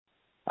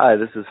Hi,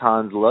 this is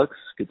Hans Luchs,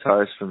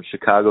 guitarist from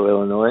Chicago,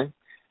 Illinois,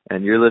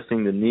 and you're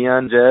listening to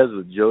Neon Jazz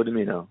with Joe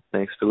Domino.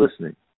 Thanks for listening.